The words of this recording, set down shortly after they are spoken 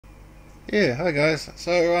Yeah, hi guys.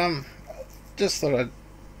 So just thought I'd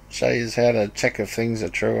show you how to check if things are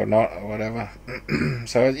true or not or whatever.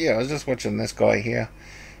 So yeah, I was just watching this guy here,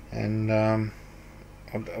 and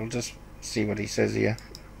I'll just see what he says here.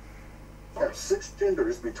 Have six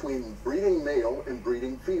genders between breeding male and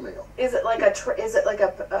breeding female. Is it like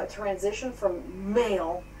a transition from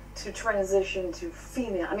male to transition to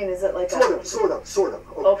female? I mean, is it like Sort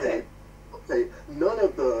of. Okay. Okay. None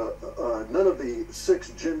of the six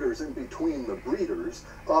genders in between the breeders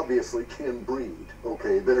obviously can breed.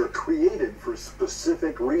 Okay, that are created for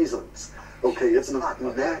specific reasons. Okay, it's not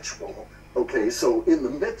natural. Okay, so in the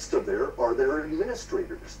midst of there are their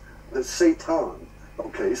administrators, the Satan.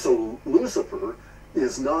 Okay, so Lucifer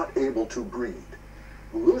is not able to breed.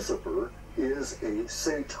 Lucifer is a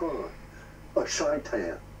Satan, a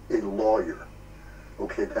shaitan, a lawyer.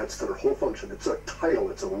 Okay, that's their whole function. It's a title,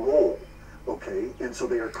 it's a role. Okay, and so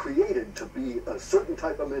they are created to be a certain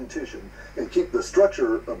type of mentation and keep the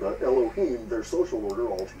structure of the Elohim, their social order,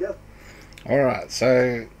 all together. All right,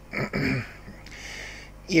 so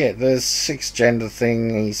yeah, the six gender thing.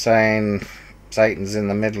 He's saying Satan's in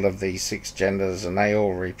the middle of these six genders, and they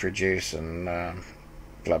all reproduce, and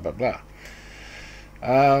blah blah blah.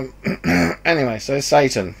 Um, anyway, so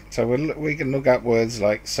Satan. So we can look up words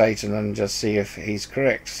like Satan and just see if he's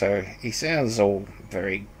correct. So he sounds all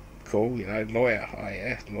very cool, lawyer. Oh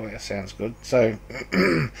yeah, lawyer sounds good. So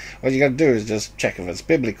what you got to do is just check if it's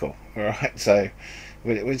biblical. All right. So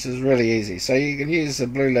which is really easy. So you can use the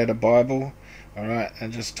Blue Letter Bible. All right,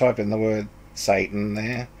 and just type in the word Satan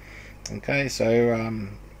there. Okay. So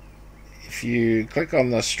if you click on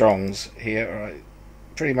the Strongs here, all right,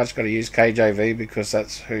 pretty much got to use KJV because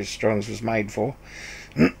that's who Strong's was made for.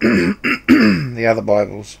 The other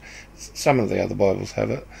Bibles, some of the other Bibles have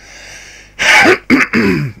it.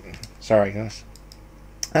 Sorry, guys.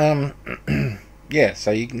 Um, yeah, so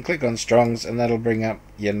you can click on Strong's and that'll bring up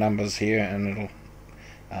your numbers here and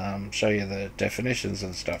it'll show you the definitions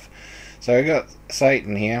and stuff. So we got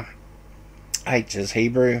Satan here. H is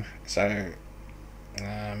Hebrew, so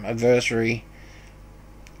adversary,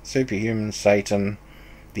 superhuman, Satan,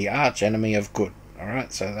 the arch enemy of good.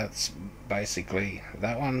 Alright, so that's basically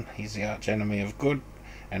that one. He's the arch enemy of good,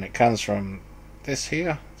 and it comes from this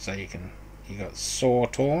here. So you got saw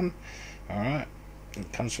torn. Alright,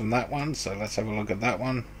 it comes from that one. So let's have a look at that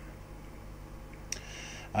one.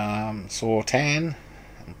 Saw tan.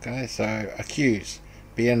 Okay, so accuse,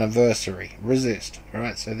 be an adversary, resist.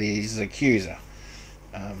 Alright, so he's the accuser.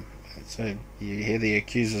 So you hear the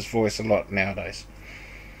accuser's voice a lot nowadays.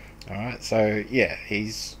 Alright, so yeah,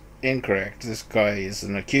 he's incorrect. This guy is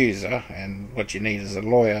an accuser, and what you need is a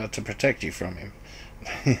lawyer to protect you from him.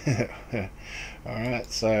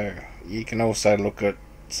 Alright, so you can also look at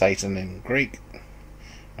Satan in Greek.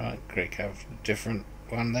 Alright, Greek have a different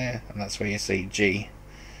one there, and that's where you see G.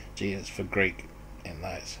 G is for Greek in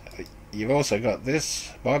those. You've also got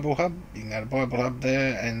this Bible Hub. You can go to Bible Hub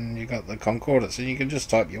there, and you've got the concordance, and you can just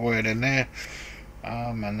type your word in there,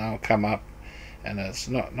 and they'll come up. And it's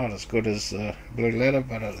not as good as the Blue Letter,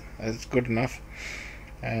 but it's good enough.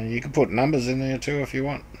 And you can put numbers in there too if you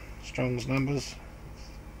want, Strong's numbers.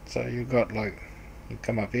 So you've got you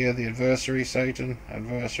come up here, the adversary, Satan,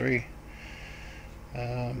 adversary,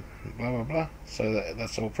 blah blah blah. So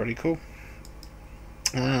that's all pretty cool.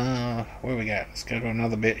 Where we go? Let's go to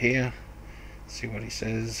another bit here. See what he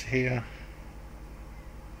says here.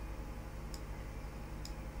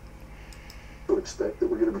 Expect that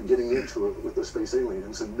we're going to be getting into it with the space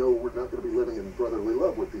aliens, and no, we're not going to be living in brotherly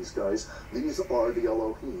love with these guys. These are the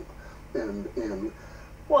Elohim, and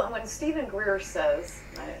well, when Stephen Greer says,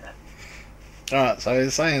 Alright, so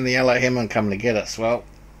he's saying the Elohim are coming to get us. Well,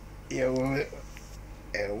 yeah,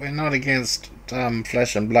 we're not against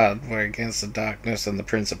flesh and blood. We're against the darkness and the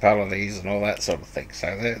principalities and all that sort of thing.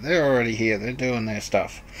 So they're already here. They're doing their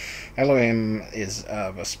stuff. Elohim is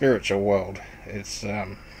a spiritual world. It's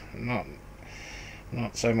not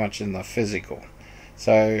so much in the physical.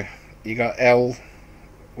 So you got El,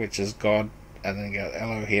 which is God, and then you got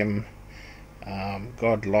Elohim,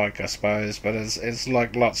 God-like, I suppose, but it's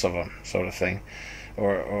like lots of them, sort of thing,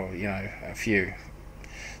 or a few.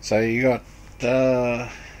 So you got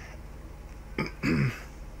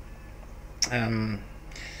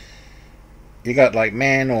you got like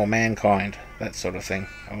man or mankind, that sort of thing,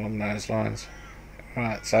 along those lines.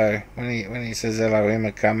 Right. So when he says Elohim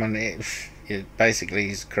are coming, it basically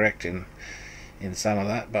he's correct in some of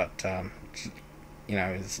that, but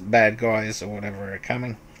it's bad guys or whatever are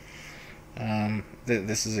coming.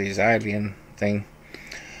 This is his alien thing.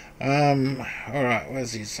 Alright,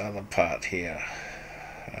 where's his other part here?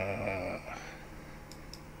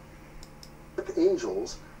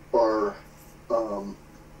 angels are,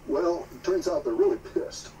 well, it turns out they're really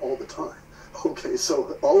pissed all the time. Okay,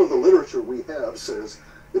 so all of the literature we have says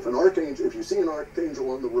if you see an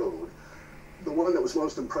archangel on the road, the one that was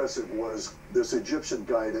most impressive was this Egyptian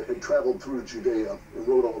guy that had traveled through Judea and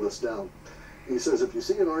wrote all this down. He says if you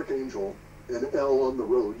see an archangel, an L on the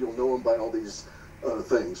road, you'll know them by all these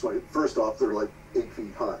things. Right? First off, they're like 8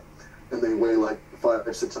 feet high, and they weigh like 500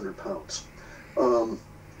 or 600 pounds.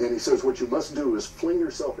 And he says what you must do is fling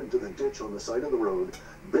yourself into the ditch on the side of the road,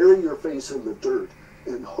 bury your face in the dirt,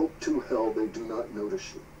 and hope to hell they do not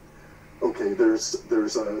notice you. Okay, this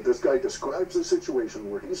guy describes a situation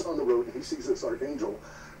where he's on the road and he sees this archangel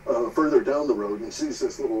further down the road, and he sees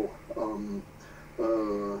this little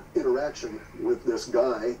interaction with this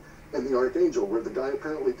guy and the archangel, where the guy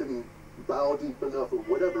apparently didn't bow deep enough or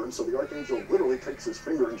whatever, and so the archangel literally takes his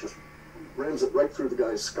finger and just rams it right through the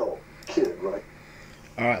guy's skull. Kid, right?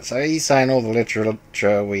 Alright, so he's saying all the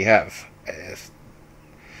literature we have.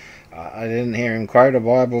 I didn't hear him quote a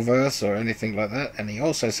Bible verse or anything like that, and he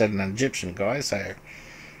also said an Egyptian guy, so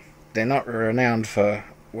they're not renowned for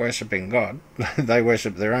worshipping God. They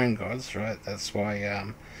worship their own gods, right? That's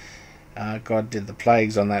why God did the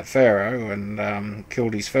plagues on that Pharaoh and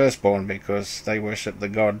killed his firstborn, because they worship the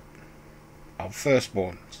God of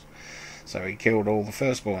firstborns. So he killed all the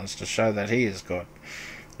firstborns to show that he is God.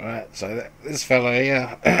 Right, so this fellow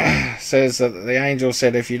here says that the angel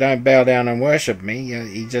said, if you don't bow down and worship me,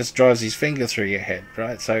 he just drives his finger through your head,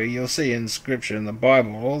 right? So you'll see in scripture, in the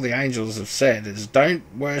Bible, all the angels have said is, don't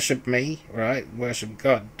worship me, right? Worship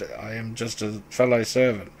God. I am just a fellow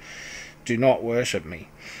servant. Do not worship me.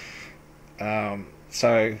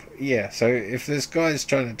 So, yeah, so if this guy's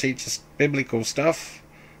trying to teach us biblical stuff,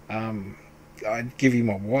 I'd give him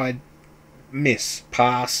a wide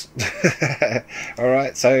pass.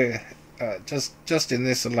 Alright, so just in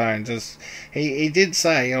this alone, he did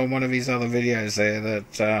say on one of his other videos there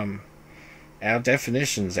that our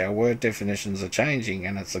word definitions are changing,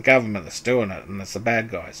 and it's the government that's doing it, and it's the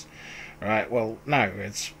bad guys. Right, well, no,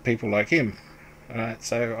 it's people like him. Alright,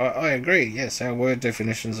 so I agree, yes, our word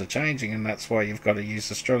definitions are changing, and that's why you've got to use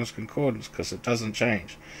the Strong's Concordance, because it doesn't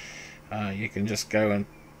change. You can just go and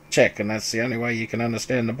check, and that's the only way you can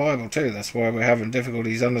understand the Bible too. That's why we're having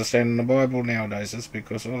difficulties understanding the Bible nowadays. It's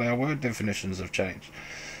because all our word definitions have changed.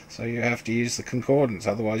 So you have to use the concordance,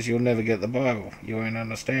 otherwise you'll never get the Bible. You won't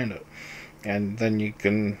understand it. And then you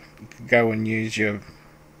can go and use your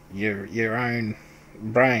own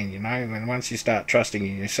brain, you know. And once you start trusting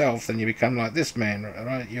in yourself, then you become like this man,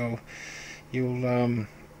 right? You'll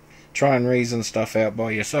try and reason stuff out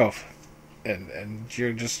by yourself, and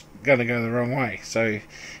you're just going to go the wrong way. So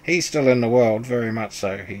he's still in the world, very much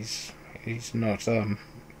so. He's not a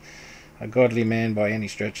godly man by any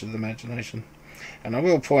stretch of the imagination. And I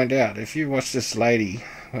will point out, if you watch this lady,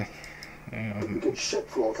 you get shit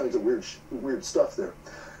for all kinds of weird stuff there.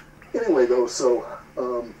 Anyway, though, so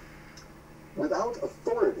without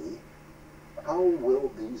authority, how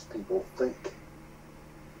will these people think?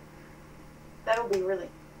 That'll be really...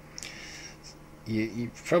 You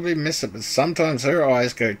probably miss it, but sometimes her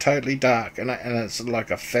eyes go totally dark, and it's like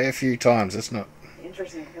a fair few times. It's not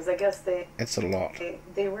interesting, because I guess it's a lot.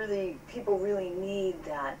 People really need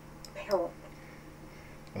that help.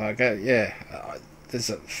 Like, yeah, there's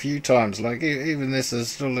a few times, like even this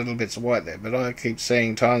is still little bits of white there, but I keep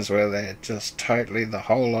seeing times where they're just totally, the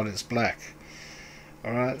whole lot is black.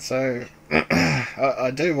 Alright, so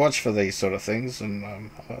I do watch for these sort of things, and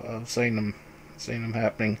I've seen them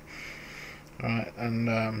happening. Right, and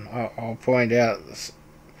I'll point out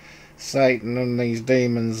Satan and these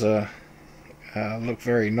demons look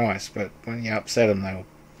very nice, but when you upset them,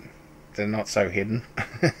 they're not so hidden.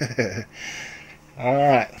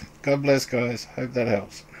 Alright, God bless, guys. Hope that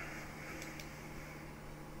helps.